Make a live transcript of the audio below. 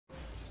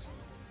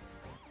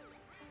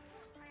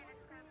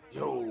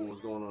Yo,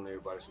 what's going on,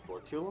 everybody? It's your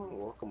boy Killer.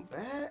 Welcome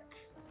back.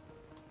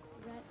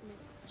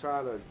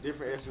 Trying a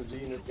different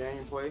SMG in this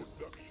gameplay.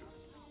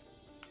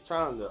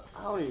 Trying to,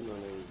 I don't even know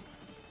names.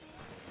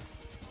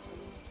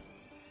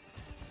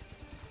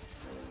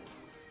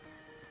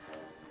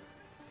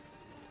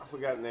 I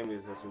forgot the name of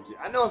this SMG.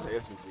 I know it's an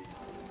SMG.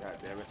 God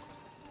damn it.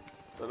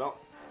 So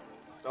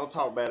don't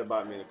talk bad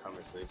about me in the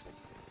comment section.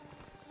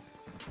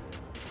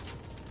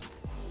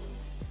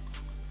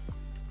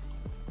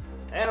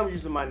 And I'm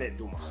using my net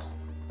doomer.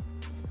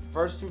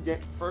 First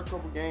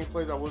couple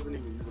gameplays, I wasn't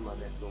even using my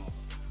net doomer.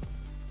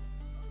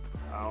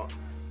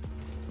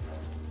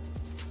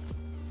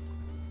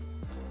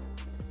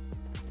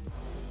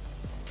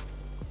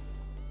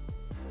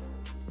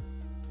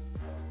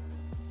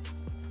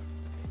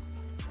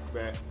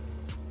 Back.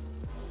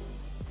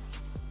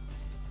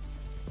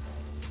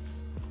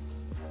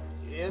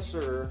 Yes,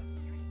 sir.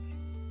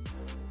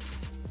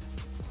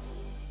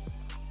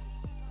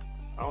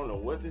 I don't know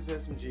what this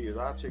SMG is.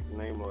 I'll check the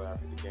name of it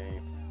after the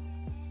game.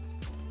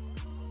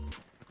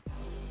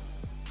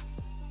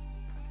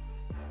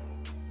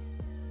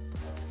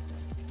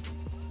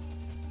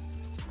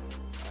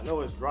 I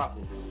know it's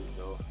dropping dudes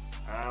though.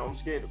 I'm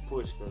scared to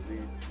push because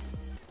these.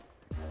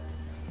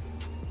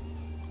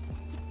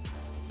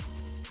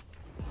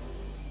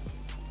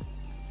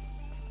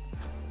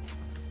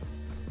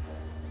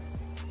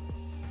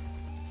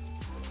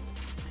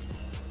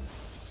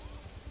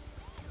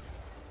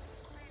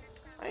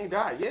 I ain't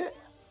died yet,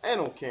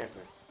 and I'm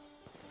camping.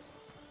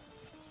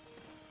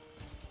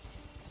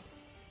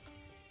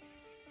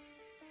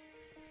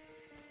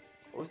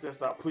 I wish they'll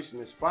stop pushing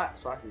this spot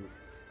so I can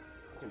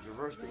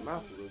traverse the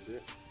map a little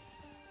bit.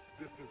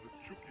 This is a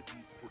Chucky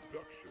Beat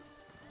production.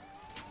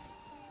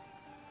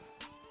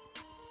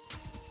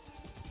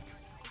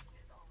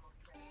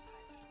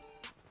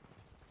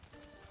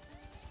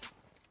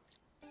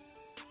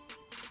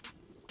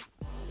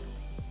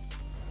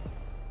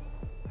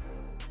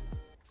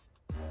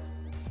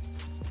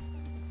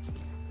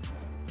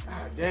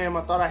 God damn,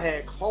 I thought I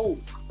had cloak.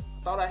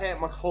 I thought I had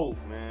my cloak,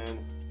 man.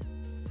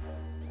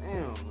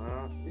 Damn,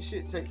 man. This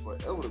shit takes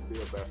forever to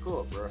build back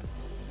up, bro.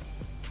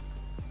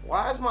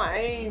 Why is my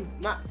aim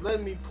not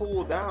letting me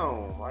pull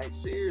down? Like,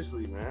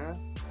 seriously,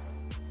 man.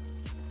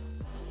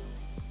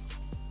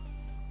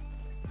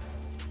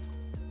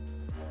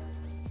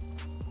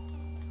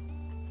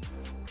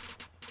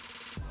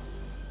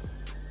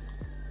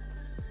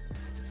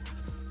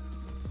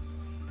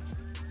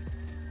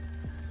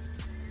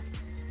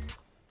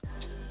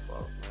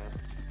 Fuck, man.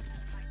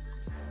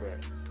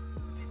 Bet.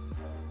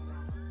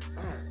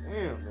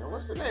 Damn, man.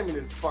 What's the name of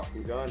this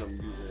fucking gun I'm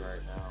using right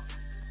now?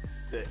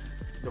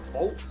 The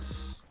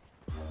bolts,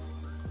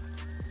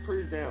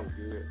 pretty damn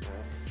good,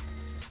 man.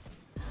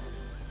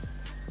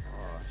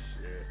 Oh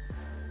shit,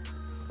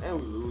 and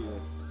we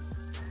losing.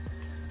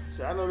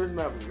 See, I know this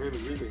map is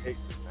really hectic,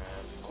 man.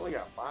 I only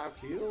got 5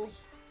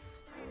 kills.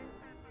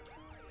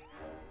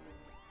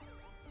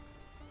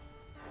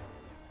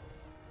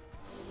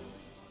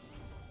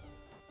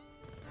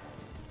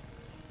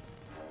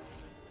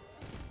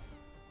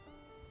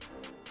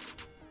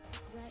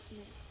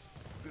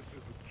 This is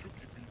a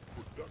Chucky Beat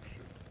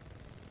production.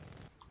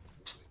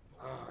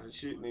 This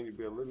shit need to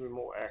be a little bit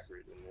more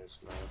accurate than this,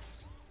 man.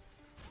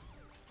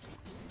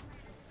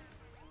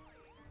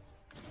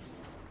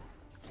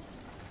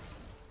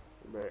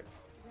 Get back.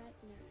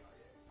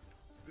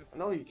 I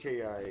know you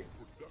KIA.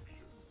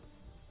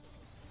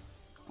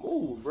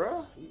 Move,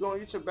 bruh. You gonna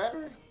get your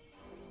battery?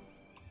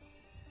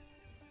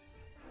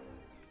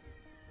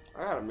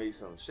 I gotta make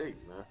something shake,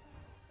 man.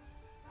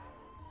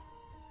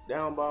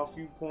 Down by a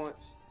few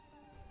points.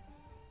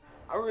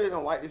 I really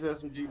don't like this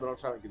SMG, but I'm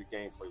trying to get a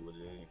gameplay with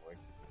it anyway.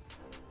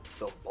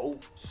 The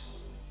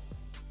bolts.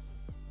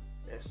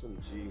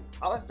 SMG.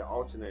 I like the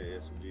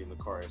alternated SMG and the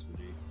car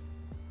SMG.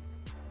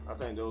 I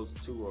think those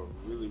two are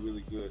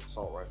really good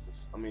assault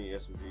rifles. I mean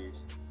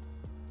SMGs.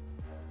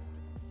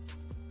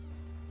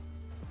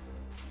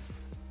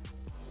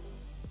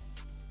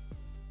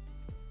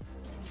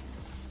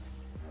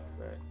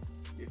 Back.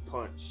 Get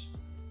punched.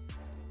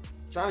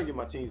 I'm trying to get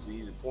my teams to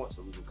easy points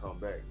so we can come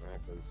back, man.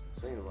 Because it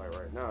seems like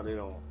right now they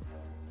don't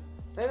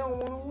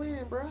want to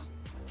win, bruh.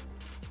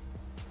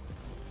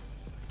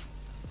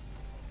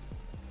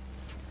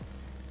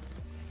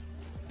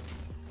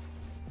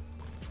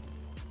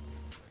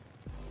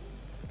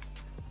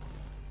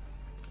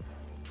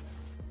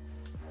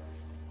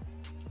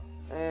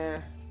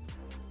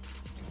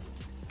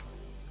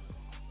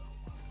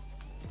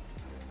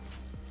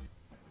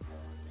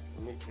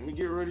 Let me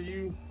get rid of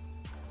you.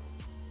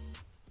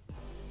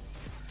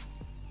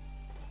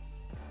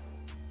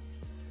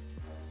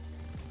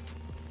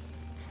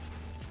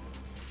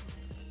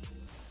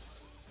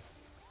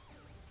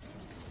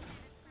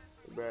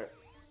 Get back.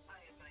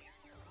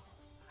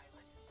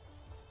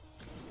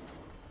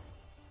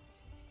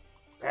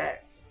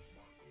 Back.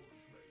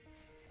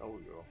 There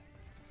we go.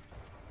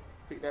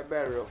 Pick that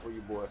battery up for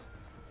you, boy.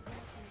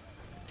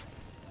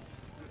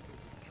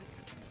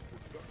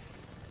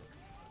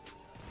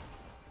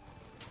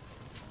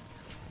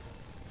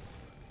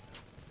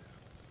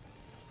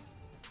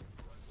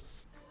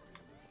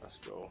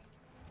 Let's go.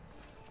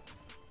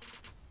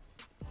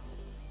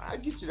 I'll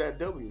get you that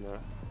W now.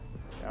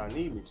 Y'all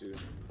need me to.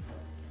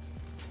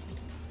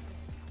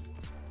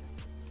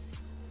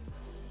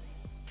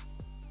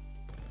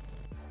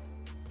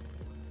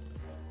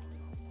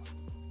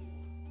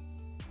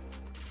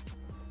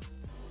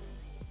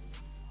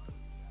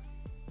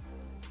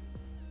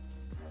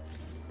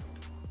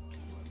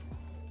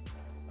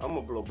 I'm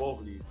gonna blow both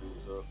of these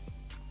dudes up.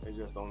 They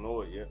just don't know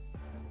it yet.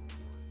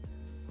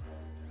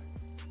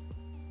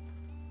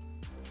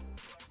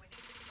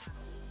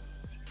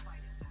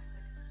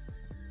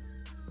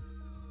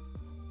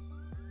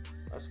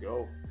 Let's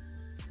go.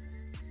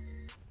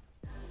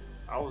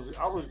 I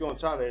was gonna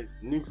try to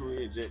nuclear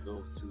eject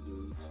those two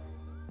dudes.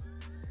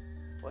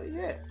 What he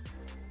at?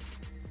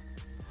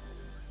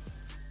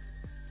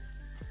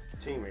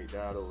 Teammate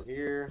died over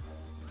here.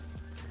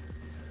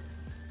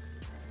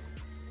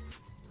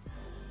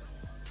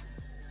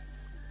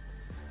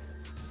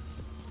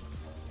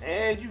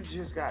 And you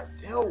just got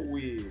dealt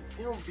with.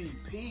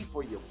 MVP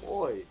for your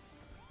boy.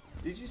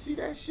 Did you see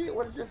that shit?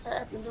 What just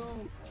happened,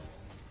 dude?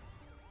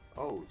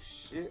 Oh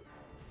shit.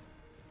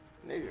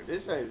 Nigga,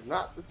 this is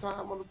not the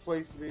time or the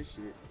place for this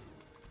shit.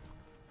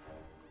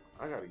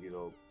 I gotta get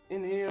up.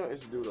 In here,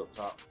 it's a dude up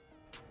top.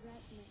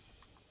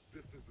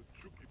 This is a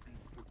Chucky Beat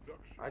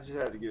production. I just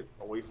had to get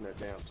away from that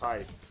damn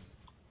Titan.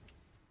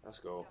 Let's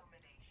go.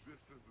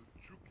 This is a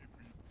Chucky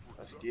Beat production.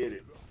 Let's get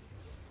it.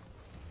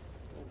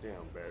 Oh,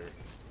 damn battery.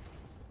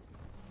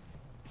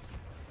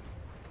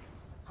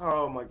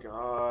 Oh my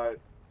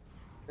god.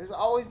 There's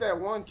always that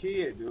one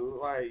kid, dude.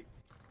 Like,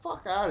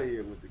 fuck out of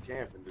here with the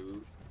camping,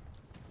 dude.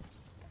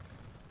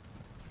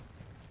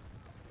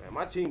 Man,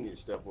 my team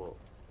needs to step up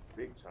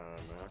big time,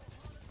 man.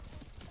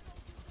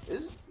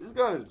 This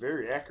gun is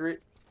very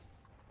accurate.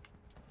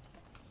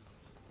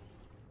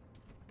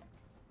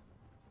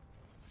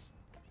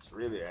 It's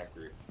really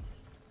accurate.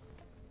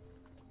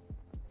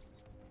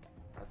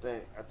 I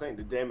think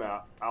the damn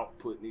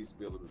output needs to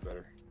be a little bit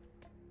better.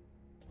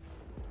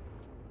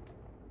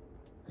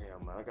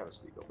 Damn, man, I gotta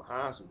sneak up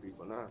behind some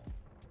people now.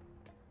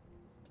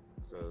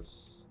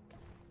 Because,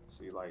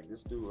 see, like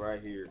this dude right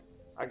here,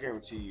 I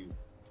guarantee you,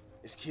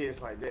 it's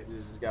kids like that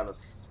just got a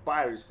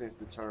spider sense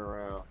to turn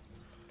around.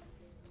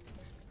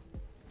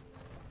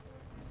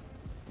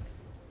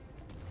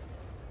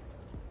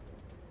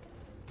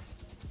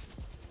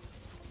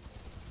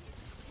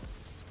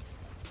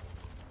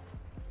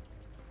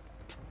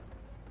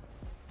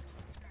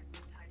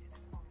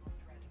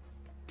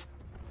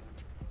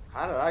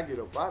 How did I get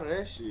up out of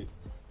that shit?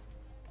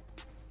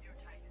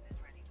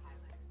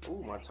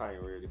 Ooh, my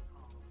Titan ready.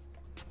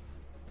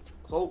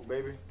 Cloak,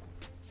 baby.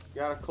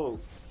 Got a cloak.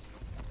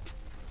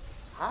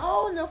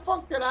 How in the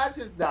fuck did I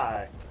just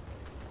die?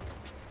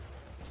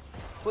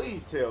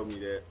 Please tell me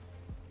that.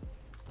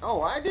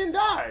 Oh, I didn't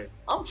die.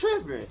 I'm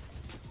tripping.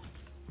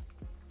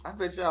 I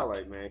bet y'all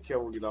like, man, Kel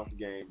will get off the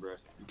game, bruh.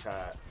 You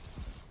tired.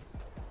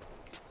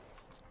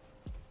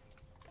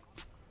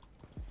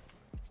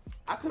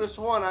 I could have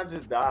sworn I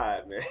just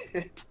died, man.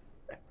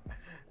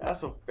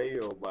 That's a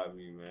fail by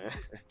me, man.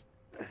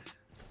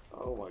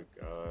 Oh my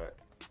god.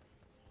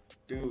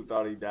 Dude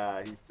thought he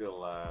died. He's still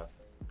alive.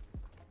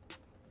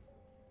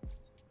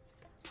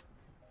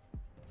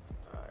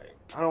 Alright.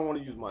 I don't want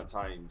to use my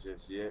Titan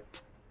just yet.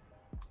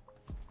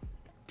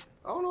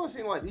 I don't know, it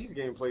seemed like these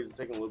gameplays are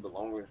taking a little bit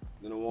longer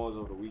than the ones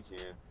over the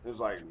weekend. It was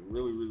like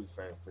really, really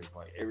fast paced.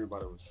 Like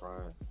everybody was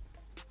trying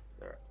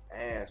their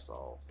ass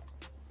off.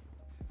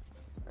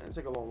 I didn't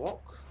take a long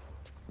walk.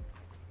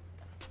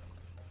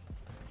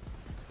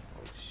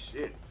 Oh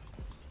shit.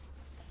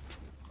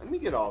 Let me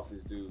get off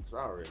this dude, because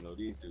I already know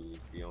these dudes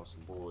be on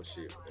some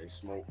bullshit when they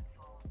smoke.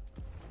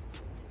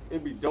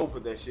 It'd be dope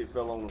if that shit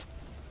fell on them.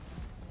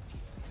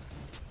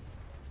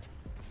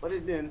 But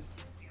it didn't.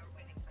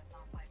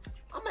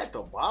 I'm at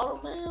the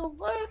bottom, man.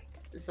 What?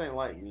 This ain't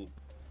like me.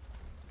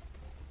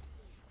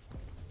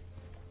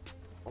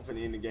 I'm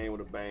finna end the game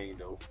with a bang,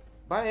 though.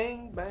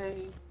 Bang,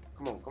 bang.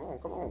 Come on, come on,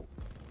 come on.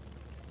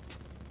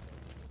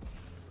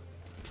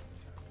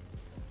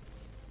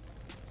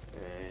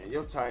 Man,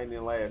 your Titan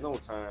didn't last no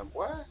time,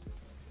 boy.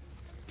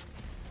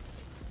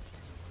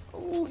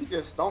 Oh, he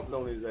just stomped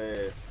on his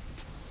ass.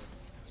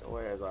 Get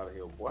your ass out of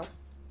here, boy.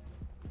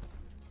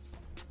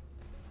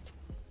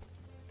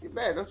 Get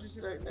back. Don't you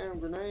see that damn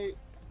grenade?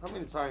 How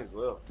many times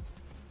left?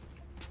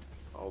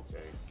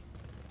 Okay.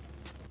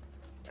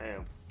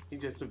 Damn. He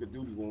just took a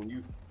doo-doo on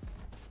you.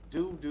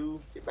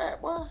 Doo-doo. Get back,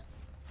 boy.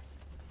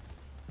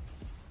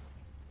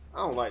 I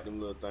don't like them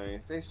little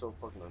things. They so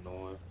fucking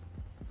annoying.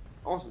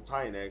 I want some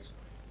Titan action.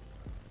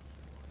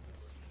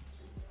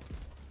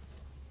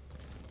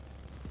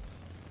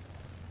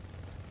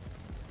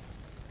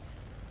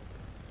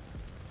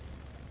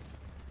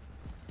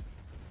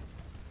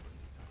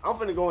 I'm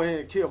finna go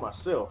ahead and kill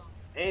myself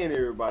and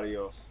everybody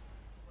else.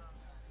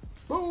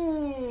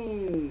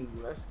 Boom!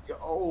 Let's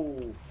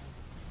go.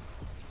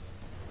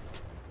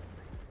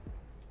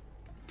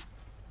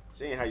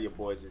 Seeing how your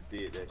boy just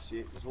did that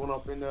shit. Just went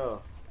up in the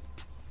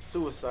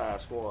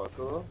Suicide Squad,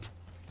 cuz.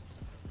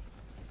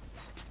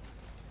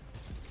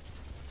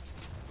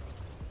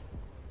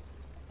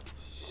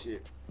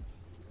 shit.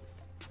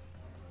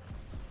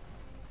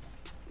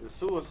 The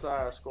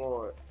Suicide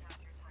Squad.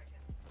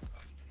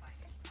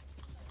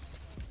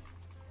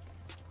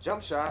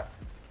 Jump shot.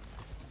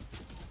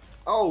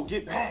 Oh,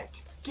 get back.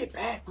 Get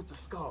back with the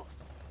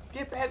Scuf.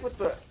 Get back with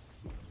the...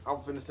 I'm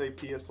finna say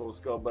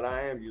PS4 Scuf, but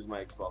I am using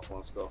my Xbox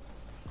One Scuf.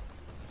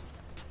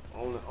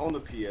 On the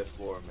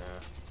PS4, man.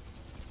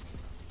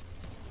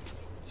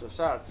 So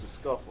shout out to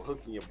Scuf for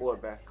hooking your boy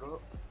back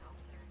up.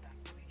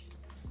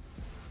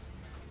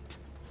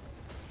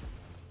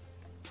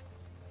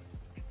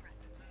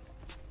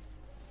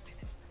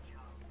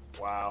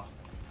 Wow.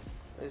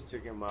 Let's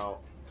check him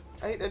out.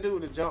 I hate that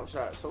dude with the jump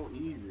shot. So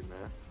easy,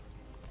 man.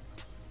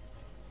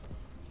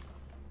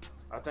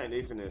 I think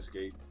they finna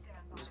escape.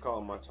 I'm just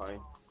calling my time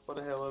for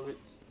the hell of it.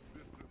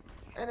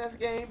 And that's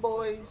game,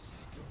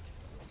 boys.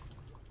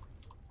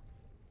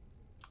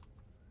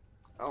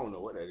 I don't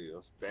know what that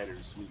is.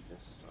 Battery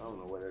sweetness. I don't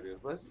know what that is.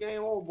 But it's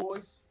game over,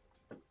 boys.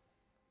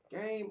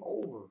 Game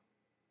over.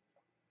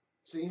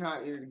 See how I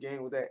ended the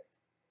game with that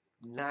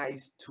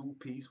nice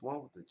two-piece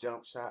one with the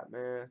jump shot,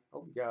 man.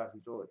 Hope you guys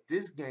enjoyed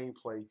this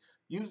gameplay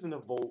using the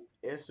Volt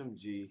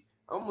SMG.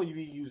 I'm going to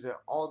be using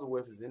all the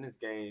weapons in this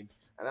game,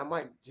 and I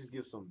might just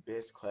give some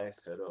best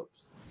class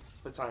setups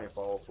for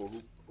Titanfall for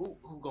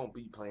who gonna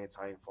be playing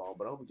Titanfall.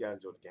 But I hope you guys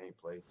enjoyed the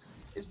gameplay.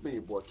 It's been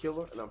your boy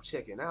Killer, and I'm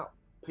checking out.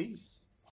 Peace.